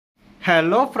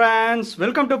Hello friends,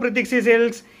 welcome to Pirthiksshi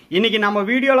Sales. இன்னைக்கு நம்ம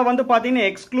வீடியோல வந்து பாத்தீங்கன்னா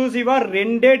எக்ஸ்க்ளூசிவா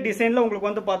ரெண்டே டிசைன்ல உங்களுக்கு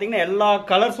வந்து பாத்தீங்கன்னா எல்லா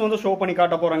கலர்ஸ் வந்து ஷோ பண்ணி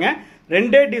காட்ட போறேங்க.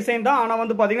 ரெண்டே டிசைன் தான், ஆனா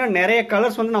வந்து பாத்தீங்கன்னா நிறைய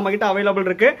கலர்ஸ் வந்து நம்மகிட்ட அவைலபிள்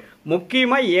இருக்கு.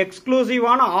 முக்கியமா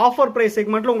எக்ஸ்க்ளூசிவான ஆஃபர் பிரைஸ்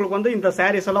செக்மெண்ட்ல உங்களுக்கு வந்து இந்த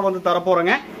sarees எல்லாம் வந்து தர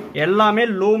போறேங்க. எல்லாமே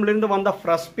லூம்ல இருந்து வந்த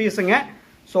ஃப்ரெஷ் பீஸ்ங்க.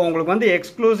 சோ உங்களுக்கு வந்து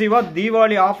எக்ஸ்க்ளூசிவா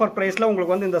தீபாவளி ஆஃபர் பிரைஸ்ல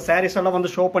உங்களுக்கு வந்து இந்த sarees எல்லாம்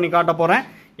வந்து ஷோ பண்ணி காட்ட போறேன்.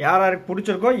 யாருக்கு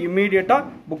பிடிச்சிருக்கோ இமிடியேட்டா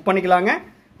புக் பண்ணிக்கலாங்க.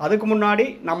 அதுக்கு முன்னாடி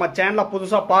நம்ம சேனலை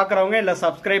புதுசா பார்க்குறவங்க இல்ல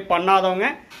சப்ஸ்கிரைப் பண்ணாதவங்க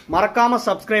மறக்காம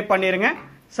சப்ஸ்கிரைப் பண்ணிருங்க.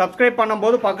 சப்ஸ்கிரைப்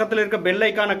பண்ணும்போது பக்கத்துல இருக்க பெல்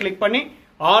ஐகானை கிளிக் பண்ணி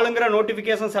ஆளுங்கிற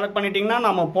நோட்டிபிகேஷன் செலக்ட் பண்ணிட்டீங்கன்னா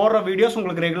நம்ம போடுற வீடியோஸ்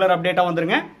உங்களுக்கு ரெகுலர் அப்டேட்டா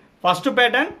வந்துருங்க. ஃபர்ஸ்ட்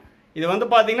பேட்டர்ன் இது வந்து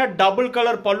பாத்தீங்கன்னா டபுள்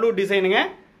கலர் பல்லு டிசைனுங்க.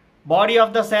 பாடி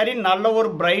ஆஃப் த saree நல்ல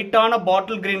ஒரு பிரைட்டான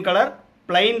பாட்டில் கிரீன் கலர்,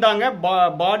 பிளைன் தாங்க.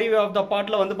 பாடி ஆஃப் த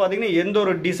பார்ட்ல வந்து பாத்தீங்கன்னா எந்த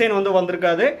ஒரு டிசைன் வந்து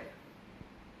வந்திருக்காது.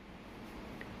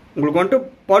 உங்களுக்கு வந்துட்டு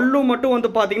பல்லு மட்டும் வந்து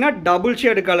பாத்தீங்கன்னா டபுள்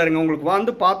ஷேடு கலருங்க. உங்களுக்கு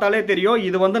வந்து பார்த்தாலே தெரியும்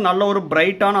இது வந்து நல்ல ஒரு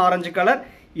பிரைட்டான ஆரஞ்சு கலர்,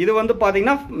 இது வந்து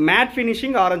பாத்தீங்கன்னா மேட்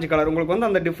ஃபினிஷிங் ஆரஞ்சு கலர். உங்களுக்கு வந்து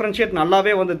அந்த டிஃபரன்ஷியேட்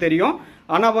நல்லாவே வந்து தெரியும்.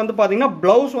 ஆனா வந்து பாத்தீங்கன்னா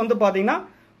பிளவுஸ் வந்து பாத்தீங்கன்னா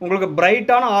உங்களுக்கு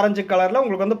பிரைட்டான ஆரஞ்சு கலர்ல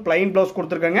உங்களுக்கு வந்து பிளைன் பிளவுஸ்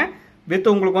கொடுத்துருக்காங்க.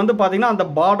 வித் உங்களுக்கு வந்து பாத்தீங்கன்னா அந்த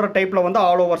பார்டர் டைப்ல வந்து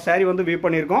ஆல் ஓவர் saree வந்து வீவ்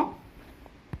பண்ணியிருக்கோம்.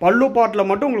 பல்லு பார்ட்ல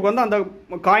மட்டும் உங்களுக்கு வந்து அந்த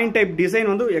காயின் டைப்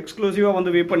டிசைன் வந்து எக்ஸ்க்ளூசிவா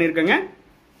வந்து வீவ் பண்ணியிருக்கேங்க.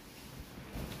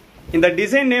 இந்த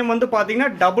டிசைன் நேம் வந்து பாத்தீங்கன்னா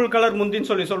டபுள் கலர் முந்தின்னு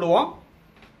சொல்லுவோம்.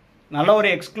 நல்ல ஒரு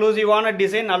எக்ஸ்க்ளூசிவான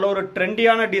டிசைன், நல்ல ஒரு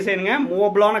ட்ரெண்டியான டிசைனுங்க,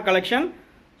 மூவபிளான கலெக்ஷன்.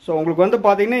 ஸோ உங்களுக்கு வந்து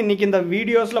பாத்தீங்கன்னா இன்னைக்கு இந்த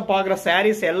வீடியோஸ்ல பார்க்குற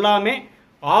sarees எல்லாமே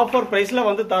ஆஃபர் பிரைஸ்ல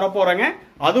வந்து தர போறேங்க.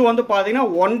 அது வந்து பாத்தீங்கன்னா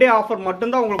ஒன் டே ஆஃபர்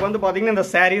மட்டும்தான் உங்களுக்கு வந்து பாத்தீங்கன்னா இந்த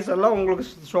sarees எல்லாம் உங்களுக்கு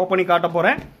ஷோ பண்ணி காட்ட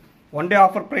போறேன். ஒன் டே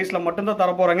ஆஃபர் பிரைஸ்ல மட்டும்தான்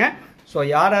தர போறேங்க. ஸோ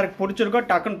யார் யாருக்கு பிடிச்சிருக்கோ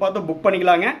டக்குன்னு பார்த்து புக்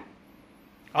பண்ணிக்கலாங்க.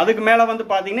 அதுக்கு மேல வந்து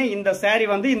பாத்தீங்கன்னா இந்த saree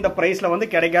வந்து இந்த பிரைஸ்ல வந்து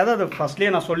கிடைக்காது, அது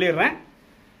ஃபர்ஸ்ட்லயே நான் சொல்லிடுறேன்.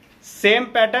 Same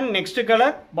pattern next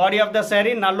colour. Body of the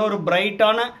saree நல்ல ஒரு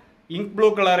பிரைட்டான இங்க் ப்ளூ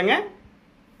கலருங்க.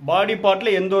 பாடி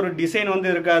பார்ட்ல எந்த ஒரு டிசைன் வந்து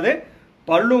இருக்காது.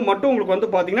 பல்லு மட்டும் உங்களுக்கு வந்து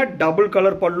பாத்தீங்கன்னா டபுள்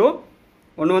கலர் பல்லு.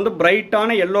 ஒன்று வந்து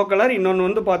பிரைட்டான எல்லோ கலர், இன்னொன்று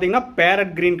வந்து பாத்தீங்கன்னா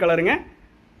பேரட் கிரீன் கலருங்க.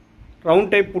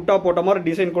 ரவுண்ட் டைப் புட்டா போட்ட மாதிரி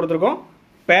டிசைன் கொடுத்துருக்கோம்.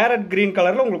 பேரட் கிரீன்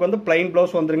கலர்ல உங்களுக்கு வந்து பிளைன்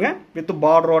பிளவுஸ் வந்துருங்க வித்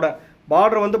பார்டரோட.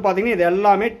 பார்டர் வந்து பாத்தீங்கன்னா இது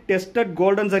எல்லாமே டெஸ்டட்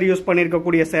கோல்டன் சரி யூஸ்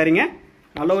பண்ணிருக்கக்கூடிய சாரீங்க.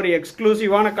 நல்ல ஒரு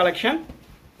எக்ஸ்க்ளூசிவான கலெக்ஷன்.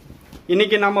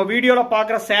 இன்னைக்கு நம்ம வீடியோல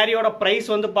பாக்குற சாரியோட பிரைஸ்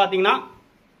வந்து பாத்தீங்கன்னா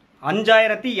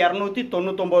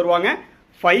 5299 ரூபாங்க.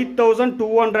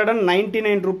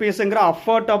 5299 rupeesங்கிற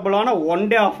அஃபோர்டபுளான ஒன்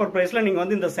டே ஆஃபர் பிரைஸ்ல நீங்க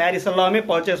வந்து இந்த sarees எல்லாமே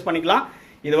பர்ச்சேஸ் பண்ணிக்கலாம்.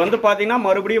 இது வந்து பாத்தீங்கன்னா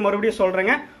மறுபடியும்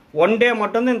சொல்றேங்க, ஒன் டே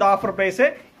மட்டும் இந்த ஆஃபர் பிரைஸ்.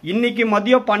 இன்னைக்கு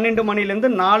மதியம் 12 மணிலேருந்து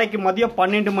நாளைக்கு மதியம்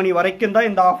 12 மணி வரைக்கும் தான்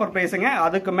இந்த ஆஃபர் பிரைஸுங்க.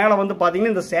 அதுக்கு மேல வந்து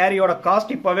பாத்தீங்கன்னா இந்த சாரியோட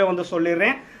காஸ்ட் இப்பவே வந்து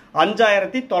சொல்லிடுறேன்,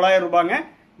 5900 ரூபாங்க.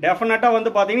 டெஃபினட்டா வந்து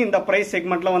பாத்தீங்கன்னா இந்த பிரைஸ்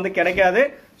செக்மெண்ட்ல வந்து கிடைக்காது.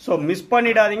 ஸோ மிஸ்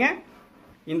பண்ணிடாதீங்க,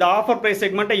 இந்த ஆஃபர் பிரைஸ்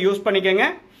செக்மெண்ட்டை யூஸ் பண்ணிக்கோங்க.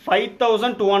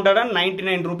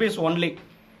 5299 rupees only.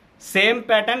 Same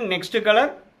pattern next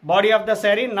colour. Body of the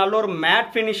saree நல்ல ஒரு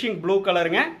மேட் ஃபினிஷிங் ப்ளூ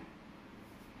கலருங்க.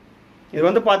 இது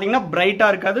வந்து பாத்தீங்கன்னா பிரைட்டா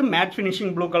இருக்காது, மேட்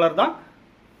ஃபினிஷிங் ப்ளூ கலர் தான்.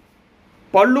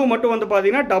 பல்லு மட்டும் வந்து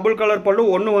பாத்தீங்கன்னா டபுள் கலர் பல்லு.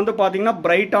 ஒன்று வந்து பாத்தீங்கன்னா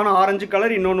பிரைட்டான ஆரஞ்சு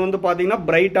கலர், இன்னொன்று வந்து பாத்தீங்கன்னா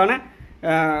பிரைட்டான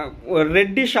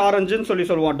ரெட்டிஷ் ஆரஞ்சுன்னு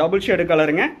சொல்லுவோம், டபுள் ஷேடு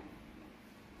கலருங்க.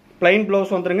 பிளைன்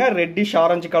பிளவுஸ் வந்துருங்க ரெட்டிஷ்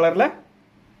ஆரஞ்சு கலர்ல.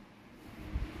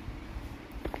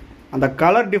 அந்த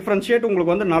கலர் டிஃபரன்ஷியேட்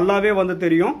உங்களுக்கு வந்து நல்லாவே வந்து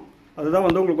தெரியும். அதுதான்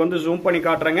வந்து உங்களுக்கு வந்து ஜூம் பண்ணி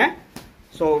காட்டுறேங்க.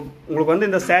 ஸோ உங்களுக்கு வந்து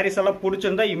இந்த sarees எல்லாம்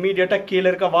பிடிச்சிருந்தா இமீடியட்டா கீழே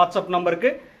இருக்க வாட்ஸ்அப்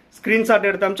நம்பருக்கு ஸ்கிரீன்ஷாட்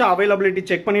எடுத்து அமிச்சு அவைலபிலிட்டி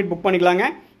செக் பண்ணிட்டு புக் பண்ணிக்கலாங்க.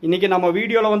 இன்னைக்கு நம்ம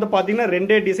வீடியோல வந்து பாத்தீங்கன்னா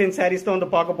ரெண்டே டிசைன் sarees தான் வந்து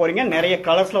பார்க்க போறீங்க, நிறைய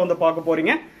கலர்ஸ்ல வந்து பார்க்க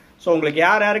போறீங்க. ஸோ உங்களுக்கு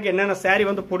யாருக்கு என்னென்ன saree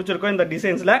வந்து பிடிச்சிருக்கோ இந்த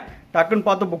டிசைன்ஸ்ல டக்குன்னு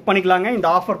பார்த்து புக் பண்ணிக்கலாங்க. இந்த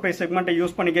ஆஃபர் பிரைஸ் செக்மெண்ட்டை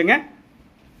யூஸ் பண்ணிக்கோங்க.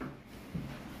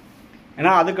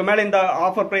 ஏன்னா அதுக்கு மேல இந்த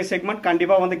ஆஃபர் பிரைஸ் செக்மெண்ட்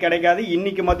கண்டிப்பா வந்து கிடைக்காது.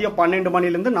 இன்னைக்கு மதியம் 12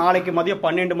 மணிலேருந்து நாளைக்கு மதியம்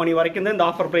 12 மணி வரைக்கும் தான் இந்த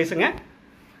offer பிரைஸுங்க.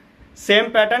 Same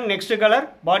pattern next colour.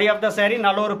 Body of the saree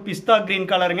நல்ல ஒரு பிஸ்தா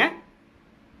கிரீன் கலருங்க.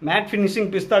 மேட் ஃபினிஷிங்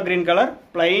பிஸ்தா கிரீன் கலர்.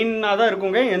 பிளைனாக தான்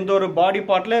இருக்குங்க, எந்த ஒரு பாடி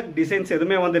பார்ட்ல டிசைன்ஸ்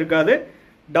எதுவுமே வந்து இருக்காது.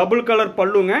 Double colour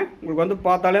பல்லுங்க. உங்களுக்கு வந்து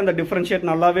பார்த்தாலே அந்த டிஃபரன்ஷியேட்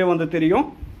நல்லாவே வந்து தெரியும்.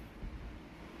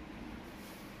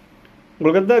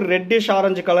 உங்களுக்கு வந்து ரெட்டிஷ்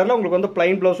ஆரஞ்சு கலர்ல உங்களுக்கு வந்து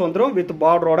பிளைன் பிளவுஸ் வந்துடும் வித்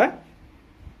பார்டரோட.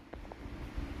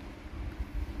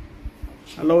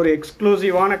 நல்ல ஒரு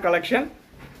எக்ஸ்க்ளூசிவான கலெக்ஷன்.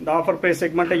 இந்த ஆஃபர் பிரைஸ்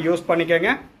செக்மெண்ட்டை யூஸ்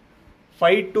பண்ணிக்கோங்க.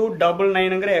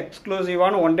 5299ங்கிற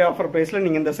எக்ஸ்க்ளூசிவான ஒன் டே ஆஃபர் பிரைஸ்ல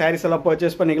நீங்க இந்த sarees எல்லாம்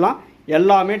பர்ச்சேஸ் பண்ணிக்கலாம்.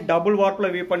 எல்லாமே double வார்ப்ல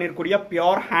we've பண்ணிருக்கூடிய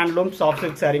pure handloom soft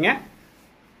silk சாரீங்க.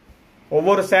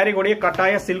 ஒவ்வொரு saree கூடயே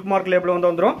கட்டாய சில்க் மார்க் லேபிள் வந்து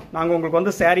வந்துடும். நாங்கள் உங்களுக்கு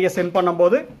வந்து சாரியை சென்ட்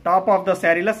பண்ணும்போது டாப் ஆஃப் த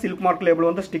சாரியில் சில்க் மார்க் லேபிள்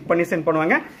வந்து ஸ்டிக் பண்ணி சென்ட்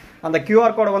பண்ணுவாங்க. அந்த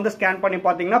QR கோடை வந்து ஸ்கேன் பண்ணி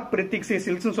பார்த்தீங்கன்னா பிரித்திக்ஷி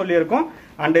சில்க்ஸ்னு சொல்லியிருக்கும்.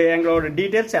 அண்ட் எங்களோட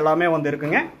டீட்டெயில்ஸ் எல்லாமே வந்து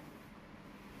இருக்குங்க.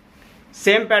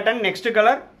 Same pattern next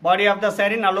colour body of the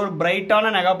saree நல்ல ஒரு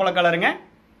பிரைட்டான நெகாப்பழ கலருங்க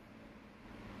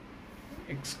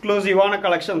எக்ஸ்க்ளூசிவான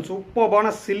கலெக்ஷன் சூப்பர்பான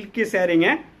சில்கி சாரீங்க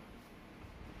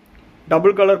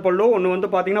டபுள் கலர் பல்லு ஒன்று வந்து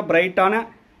பார்த்தீங்கன்னா பிரைட்டான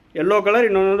எல்லோ கலர்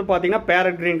இன்னொன்று வந்து பார்த்தீங்கன்னா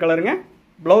பேரட் கிரீன் கலருங்க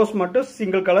ப்ளவுஸ் மட்டும்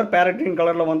சிங்கிள் கலர் பேரட் கிரீன்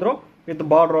கலரில் வந்துடும் வித்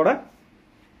பார்டரோட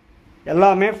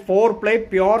எல்லாமே 4 ப்ளை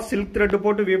பியோர் சில்க் த்ரெட்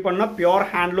போட்டு வியூ பண்ணால் பியோர்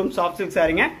ஹேண்ட்லூம் சாஃப்ட் சில்க்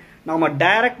சாரீங்க நம்ம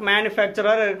டைரக்ட்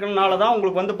மேனுஃபேக்சரர் இருக்கிறதுனால தான்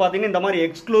உங்களுக்கு வந்து பார்த்தீங்கன்னா இந்த மாதிரி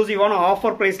எக்ஸ்க்ளூசிவான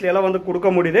ஆஃபர் ப்ரைஸ்ல எல்லாம் வந்து கொடுக்க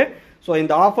முடியுது ஸோ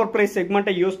இந்த ஆஃபர் ப்ரைஸ்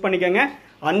செக்மெண்ட்டை யூஸ் பண்ணிக்கோங்க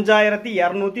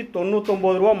 5299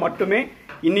 ரூபா மட்டுமே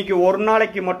இன்னைக்கு ஒரு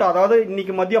நாளைக்கு மட்டும் அதாவது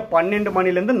இன்னைக்கு மதியம் 12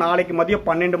 மணிலேருந்து நாளைக்கு மதியம்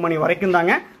 12 மணி வரைக்கும்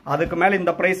தாங்க அதுக்கு மேலே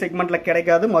இந்த ப்ரைஸ் செக்மெண்ட்டில்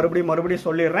கிடைக்காது மறுபடியும்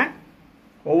சொல்லிடுறேன்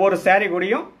ஒவ்வொரு சாரீ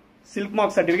கூடயும் சில்க்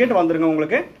மார்க் சர்டிஃபிகேட் வந்துருங்க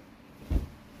உங்களுக்கு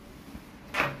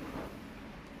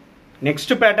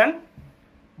next pattern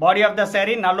body of the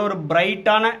saree நல்ல ஒரு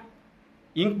பிரைட்டான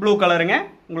இங்க் ப்ளூ கலருங்க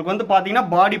உங்களுக்கு வந்து பார்த்தீங்கன்னா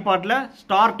பாடி பார்ட்டில்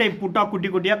ஸ்டார் டைப் புட்டா குட்டி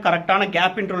குட்டியாக கரெக்டான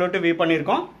கேப் இன்டர்வியூட்டு வீவ்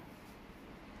பண்ணியிருக்கோம்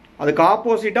அதுக்கு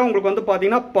ஆப்போசிட்டாக உங்களுக்கு வந்து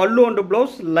பார்த்தீங்கன்னா பல்லு and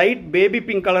blouse light baby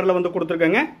pink கலரில் வந்து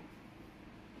கொடுத்துருக்கேங்க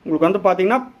உங்களுக்கு வந்து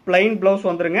பார்த்தீங்கன்னா பிளைன் ப்ளவுஸ்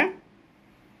வந்துருங்க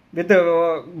வித்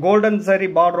கோல்டன் சரி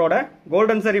பார்டரோட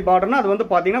கோல்டன் சரி பார்டர்னா அது வந்து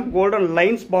பார்த்தீங்கன்னா கோல்டன்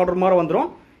லைன்ஸ் பார்டர் மாதிரி வந்துடும்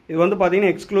இது வந்து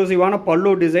பார்த்தீங்கன்னா எக்ஸ்க்ளூசிவான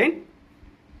பல்லு டிசைன்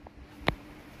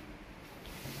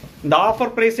இந்த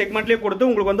ஆஃபர் ப்ரைஸ் செக்மெண்ட்லேயே கொடுத்து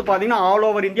உங்களுக்கு வந்து பார்த்தீங்கன்னா ஆல்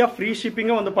ஓவர் இந்தியா ஃப்ரீ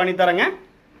ஷிப்பிங்கும் வந்து பண்ணி தரேங்க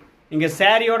நீங்கள்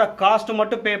சாரியோட காஸ்ட்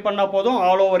மட்டும் பே பண்ணால் போதும்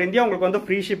ஆல் ஓவர் இந்தியா உங்களுக்கு வந்து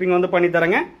ஃப்ரீ ஷிப்பிங் வந்து பண்ணி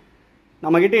தரேங்க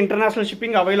நம்மகிட்ட இன்டர்நேஷனல்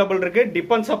ஷிப்பிங் அவைலபிள் இருக்கு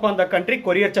டிபெண்ட்ஸ் அப் அந்த கண்ட்ரி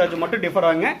கொரியர் சார்ஜ் மட்டும் டிஃபர்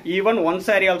ஆகுங்க ஈவன் ஒன்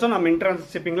சாரி ஆல்சோ நம்ம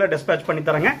இன்டர்நேஷனல் ஷிப்பிங்கில் டிஸ்பேச் பண்ணி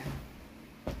தரேங்க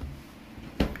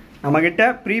நம்மகிட்ட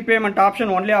prepayment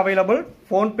option only available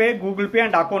PhonePe Google pay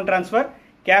and account transfer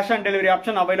cash on delivery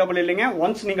option available இல்லைங்க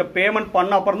ஒன்ஸ் நீங்கள் பேமெண்ட்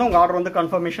பண்ண அப்புறம் தான் உங்கள் ஆர்டர் வந்து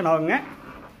கன்ஃபர்மேஷன் ஆகுங்க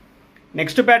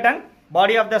next pattern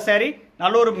body of the saree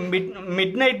நல்ல ஒரு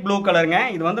மிட் நைட் ப்ளூ கலருங்க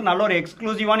இது வந்து நல்ல ஒரு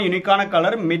எக்ஸ்க்ளூசிவான யூனிக்கான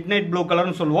கலர் மிட் நைட் ப்ளூ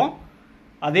கலர்னு சொல்லுவோம்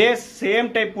அதே சேம்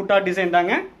டைப் புட்டா டிசைன்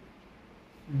தாங்க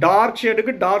டார்க்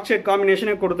ஷேடுக்கு டார்க் ஷேட்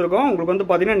காம்பினேஷனே கொடுத்துருக்கோம் உங்களுக்கு வந்து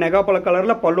பார்த்தீங்கன்னா நெகாப்பழ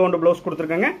கலரில் பல்லு அண்ட் ப்ளவுஸ்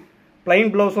கொடுத்துருக்காங்க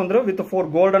பிளைன் ப்ளவுஸ் வந்துடும் வித்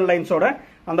 4 கோல்டன் லைன்ஸோட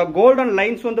அந்த கோல்டன்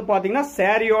லைன்ஸ் வந்து பார்த்தீங்கன்னா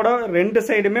சாரியோட ரெண்டு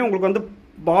சைடுமே உங்களுக்கு வந்து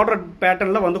பார்டர்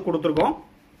பேட்டர்னில் வந்து கொடுத்துருக்கோம்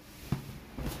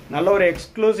நல்ல ஒரு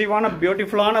எக்ஸ்க்ளூசிவான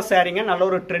பியூட்டிஃபுல்லான சாரீங்க நல்ல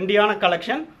ஒரு ட்ரெண்டியான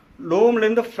கலெக்ஷன்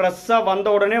லூம்லேருந்து ஃப்ரெஷ்ஷாக வந்த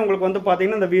உடனே உங்களுக்கு வந்து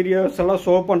பார்த்தீங்கன்னா இந்த வீடியோஸ் எல்லாம்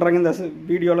ஷோ பண்ணுறாங்க இந்த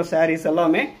வீடியோவில் சாரீஸ்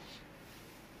எல்லாமே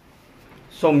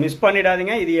ஸோ மிஸ்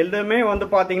பண்ணிடாதீங்க இது எதுவுமே வந்து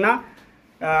பார்த்தீங்கன்னா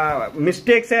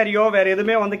மிஸ்டேக் சாரியோ வேறு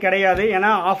எதுவுமே வந்து கிடையாது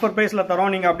ஏன்னா ஆஃபர் ப்ரைஸில்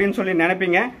தரோம் நீங்கள் அப்படின்னு சொல்லி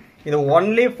நினைப்பீங்க இது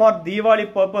ஒன்லி ஃபார் தீபாவளி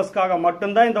பர்பஸ்க்காக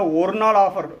மட்டும்தான் இந்த ஒரு நாள்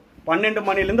ஆஃபர் 12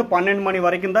 மணிலேருந்து 12 மணி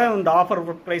வரைக்கும் தான் இந்த ஆஃபர்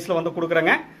ப்ரைஸில் வந்து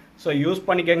கொடுக்குறேங்க ஸோ யூஸ்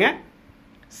பண்ணிக்கோங்க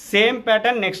same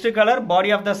pattern next colour body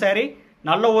of the saree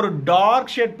நல்ல ஒரு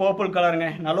டார்க் ஷேட் பர்பிள் கலருங்க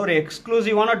நல்ல ஒரு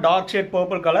எக்ஸ்க்ளூசிவான டார்க் ஷேட்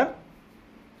பர்பிள் கலர்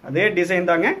அதே டிசைன்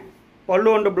தாங்க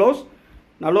பல்லு அண்ட் ப்ளவுஸ்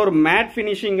நல்ல ஒரு மேட்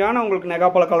ஃபினிஷிங்கான உங்களுக்கு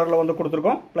நெகாப்பழ கலரில் வந்து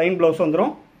கொடுத்துருக்கோம் பிளைன் ப்ளவுஸ்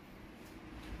வந்துடும்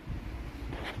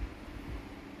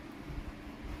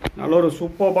நல்ல ஒரு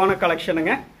சூப்பர்பான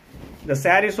கலெக்ஷனுங்க இந்த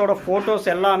சாரீஸோட ஃபோட்டோஸ்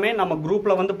எல்லாமே நம்ம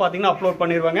குரூப்பில் வந்து பார்த்தீங்கன்னா அப்லோட்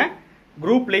பண்ணிடுவாங்க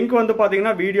குரூப் லிங்க் வந்து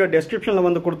பார்த்தீங்கன்னா வீடியோ டெஸ்கிரிப்ஷனில்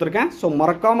வந்து கொடுத்துருக்கேன் ஸோ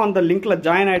மறக்காமல் அந்த லிங்க்கில்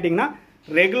ஜாயின் ஆகிட்டிங்கன்னா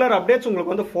ரெகுலர் அப்டேட்ஸ்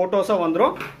உங்களுக்கு வந்து ஃபோட்டோஸாக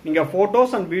வந்துடும் நீங்கள்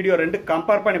ஃபோட்டோஸ் அண்ட் வீடியோ ரெண்டு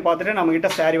கம்பேர் பண்ணி பார்த்துட்டு நம்மகிட்ட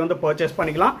சாரீ வந்து பர்ச்சேஸ்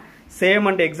பண்ணிக்கலாம் சேம்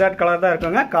அண்ட் எக்ஸாக்ட் கலர் தான்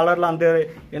இருக்குங்க கலரில் அந்த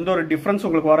எந்த ஒரு டிஃப்ரென்ஸ்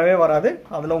உங்களுக்கு வரவே வராது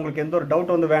அதில் உங்களுக்கு எந்த ஒரு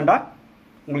டவுட் வந்து வேண்டாம்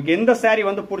உங்களுக்கு எந்த சாரீ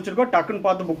வந்து பிடிச்சிருக்கோ டக்குன்னு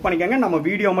பார்த்து புக் பண்ணிக்கோங்க நம்ம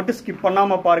வீடியோ மட்டும் ஸ்கிப்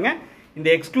பண்ணாமல் பாருங்கள் இந்த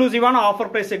எக்ஸ்க்ளூசிவான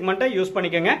ஆஃபர் ப்ரைஸ் செக்மெண்ட்டை யூஸ்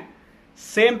பண்ணிக்கோங்க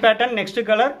same pattern next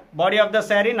colour body of the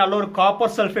saree நல்ல ஒரு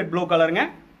காப்பர் சல்ஃபேட் ப்ளூ கலருங்க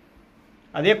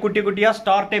அதே குட்டி குட்டியாக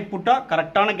ஸ்டார் டைப் புட்டா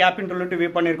கரெக்டான கேப் இன்டர்வியூட்டு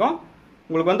வியூ பண்ணியிருக்கோம்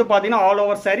உங்களுக்கு வந்து பார்த்தீங்கன்னா all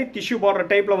over saree tissue border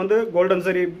டைப்பில் வந்து கோல்டன்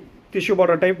சரி டிஷ்யூ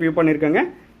பார்டர் டைப் வியூ பண்ணியிருக்கேங்க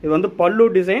இது வந்து பல்லு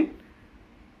டிசைன்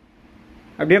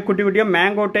அப்படியே குட்டி குட்டியாக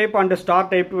மேங்கோ டைப் அண்ட் ஸ்டார்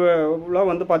டைப்பில்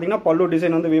வந்து பார்த்தீங்கன்னா பல்லு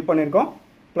டிசைன் வந்து வியூ பண்ணியிருக்கோம்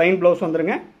பிளைன் ப்ளவுஸ்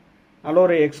வந்துருங்க நல்ல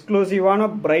ஒரு எக்ஸ்க்ளூசிவான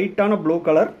பிரைட்டான ப்ளூ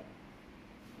கலர்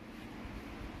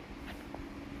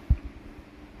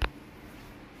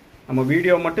நம்ம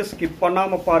வீடியோ மட்டும் ஸ்கிப்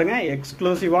பண்ணாமல் பாருங்கள்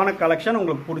எக்ஸ்க்ளூசிவான கலெக்ஷன்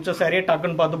உங்களுக்கு பிடிச்ச சாரியை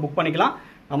டக்குன்னு பார்த்து புக் பண்ணிக்கலாம்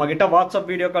நம்மக்கிட்ட WhatsApp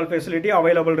video call facility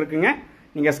available இருக்குங்க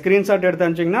நீங்கள் ஸ்க்ரீன்ஷாட் எடுத்து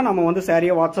அனுப்பிச்சிங்கன்னா நம்ம வந்து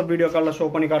சாரியை வாட்ஸ்அப் வீடியோ காலில் ஷோ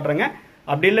பண்ணி காட்டுறேங்க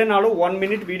அப்படி இல்லைனாலும் 1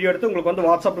 மினிட் வீடியோ எடுத்து உங்களுக்கு வந்து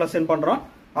வாட்ஸ்அப்பில் சென்ட் பண்ணுறோம்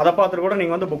அதை பார்த்துட்டு கூட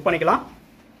நீங்கள் வந்து புக் பண்ணிக்கலாம்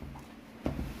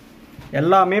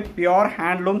எல்லாமே பியோர்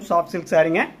ஹேண்ட்லூம் சாஃப்ட் சில்க்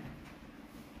சாரீங்க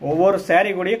ஒவ்வொரு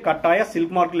சாரீ கூடிய கட்டாய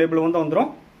சில்க் மார்க் லேபிள் வந்து வந்துடும்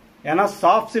ஏன்னா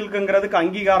சாஃப்ட் சில்க்குங்கிறதுக்கு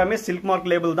அங்கீகாரமே சில்க்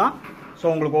மார்க் லேபிள் தான் ஸோ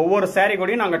உங்களுக்கு ஒவ்வொரு சாரீ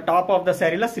கூடயும் நாங்கள் டாப் ஆஃப் த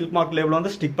சாரியில் சில்க் மார்க் லேபிள்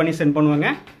வந்து ஸ்டிக் பண்ணி சென்ட் பண்ணுவோங்க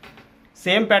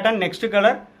same pattern next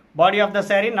colour body of the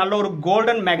saree நல்ல ஒரு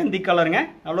கோல்டன் மெகந்தி கலருங்க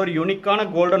நல்ல ஒரு யூனிக்கான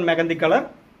கோல்டன் மெகந்தி கலர்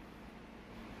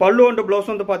பல்லு அண்ட்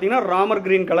ப்ளவுஸ் வந்து பார்த்தீங்கன்னா Ramar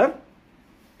green colour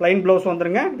plain blouse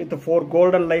வந்துருங்க with 4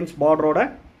 golden lines border-ஓட.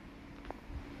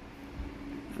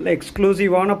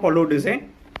 எக்ஸ்க்ளூசிவான பல்லு டிசைன்.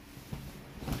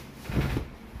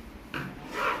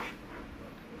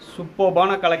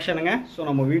 சூப்பர்பான கலெக்ஷனுங்க. ஸோ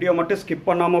நம்ம வீடியோ மட்டும் ஸ்கிப்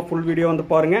பண்ணாமல் ஃபுல் வீடியோ வந்து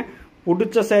பாருங்கள்.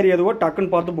 பிடிச்ச சாரீ எதுவோ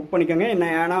டக்குன்னு பார்த்து புக் பண்ணிக்கோங்க.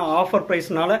 ஏன்னா ஆஃபர்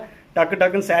ப்ரைஸ்னால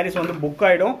டக்குன்னு சாரீஸ் வந்து புக்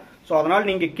ஆகிடும். ஸோ அதனால்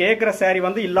நீங்கள் கேட்குற சாரீ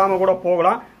வந்து இல்லாமல் கூட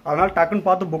போகலாம். அதனால் டக்குன்னு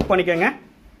பார்த்து புக் பண்ணிக்கோங்க.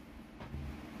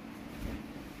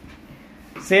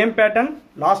 Same pattern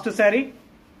last sari.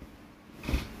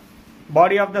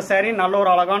 Body of the sari நல்ல ஒரு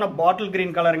அழகான பாட்டில்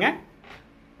கிரீன் கலருங்க.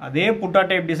 அதே புட்டா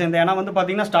டைப் டிசைன் தான். ஏன்னா வந்து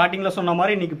பார்த்தீங்கன்னா ஸ்டார்டிங்கில் சொன்ன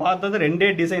மாதிரி இன்றைக்கி பார்த்தது 2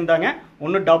 டிசைன் தாங்க.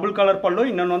 ஒன்று டபுள் கலர் பல்லு,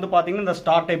 இன்னொன்று வந்து பார்த்தீங்கன்னா இந்த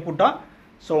ஸ்டார் டைப் புட்டா.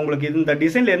 ஸோ உங்களுக்கு இந்த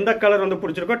டிசைனில் எந்த கலர் வந்து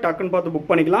பிடிச்சிருக்கோ டக்குன்னு பார்த்து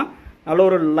புக் பண்ணிக்கலாம். நல்ல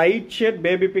ஒரு லைட் ஷேட்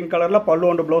பேபி பிங்க் கலரில் பல்லு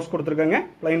ஒன்று ப்ளவுஸ் கொடுத்துருக்காங்க.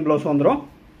 பிளைன் ப்ளவுஸ் வந்துடும்.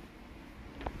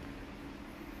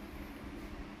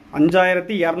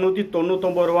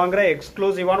 5299 ரூபாங்கிற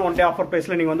எக்ஸ்க்ளூசிவான ஒன் டே ஆஃபர்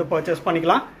ப்ரைஸில் நீங்கள் வந்து பர்ச்சேஸ்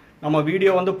பண்ணிக்கலாம். நம்ம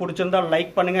வீடியோ வந்து பிடிச்சிருந்தா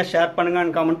லைக் பண்ணுங்கள், ஷேர் பண்ணுங்கள்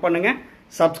அண்ட் கமெண்ட் பண்ணுங்கள்.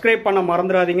 சப்ஸ்கிரைப் பண்ண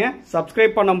மறந்துடாதீங்க.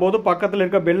 சப்ஸ்கிரைப் பண்ணும்போது பக்கத்தில்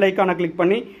இருக்க பெல் ஐக்கானை கிளிக்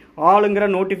பண்ணி ஆளுங்கிற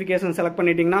நோட்டிஃபிகேஷன் செலக்ட்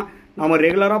பண்ணிட்டீங்கன்னா நம்ம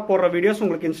ரெகுலராக போடுற வீடியோஸ்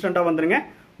உங்களுக்கு இன்ஸ்டண்ட்டாக வந்துருங்க.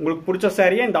 உங்களுக்கு பிடிச்ச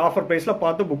சாரியை இந்த ஆஃபர் ப்ரைஸில்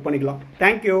பார்த்து புக் பண்ணிக்கலாம்.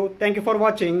 தேங்க்யூ ஃபார்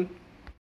வாட்சிங்.